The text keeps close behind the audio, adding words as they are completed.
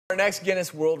Our next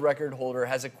Guinness World Record holder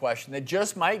has a question that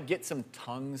just might get some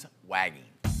tongues wagging.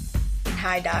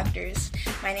 Hi, doctors.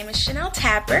 My name is Chanel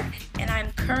Tapper, and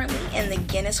I'm currently in the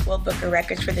Guinness World Book of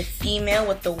Records for the female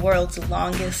with the world's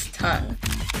longest tongue.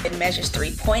 It measures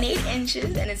 3.8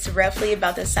 inches, and it's roughly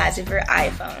about the size of your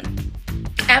iPhone.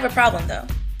 I have a problem, though.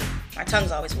 My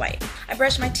tongue's always white. I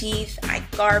brush my teeth, I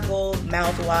gargle,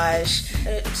 mouthwash,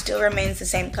 it still remains the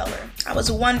same color. I was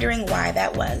wondering why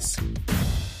that was.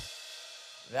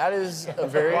 That is a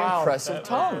very impressive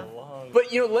tongue.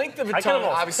 But, you know, length of a tongue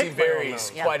obviously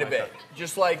varies quite a bit.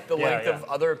 Just like the length of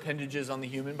other appendages on the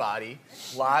human body.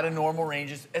 A lot of normal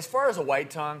ranges. As far as a white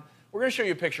tongue, we're going to show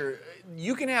you a picture.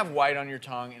 You can have white on your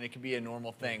tongue, and it can be a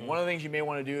normal thing. One of the things you may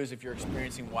want to do is if you're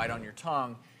experiencing white on your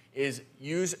tongue is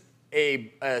use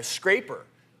a scraper.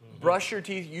 Brush your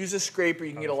teeth, use a scraper.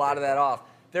 You can get a lot of that off.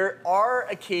 There are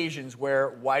occasions where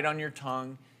white on your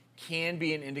tongue can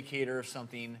be an indicator of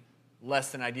something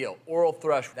less than ideal. Oral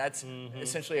thrush, that's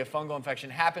essentially a fungal infection.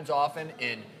 Happens often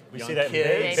in young see that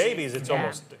kids. in babies, it's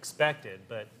almost expected,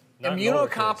 but not in older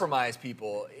kids. Immunocompromised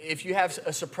people, if you have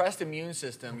a suppressed immune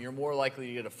system, you're more likely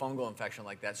to get a fungal infection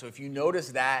like that. So if you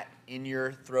notice that in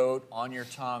your throat, on your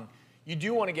tongue, you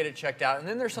do want to get it checked out. And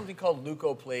then there's something called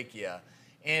leukoplakia.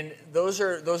 And those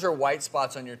are white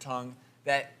spots on your tongue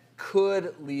that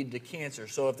could lead to cancer.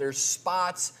 So if there's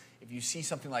spots, if you see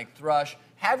something like thrush,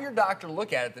 have your doctor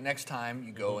look at it the next time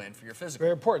you go in for your physical.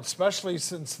 Very important, especially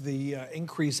since the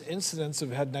increased incidence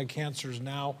of head and neck cancers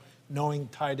now knowing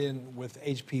tied in with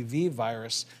HPV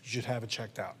virus, you should have it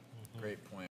checked out. Great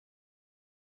point.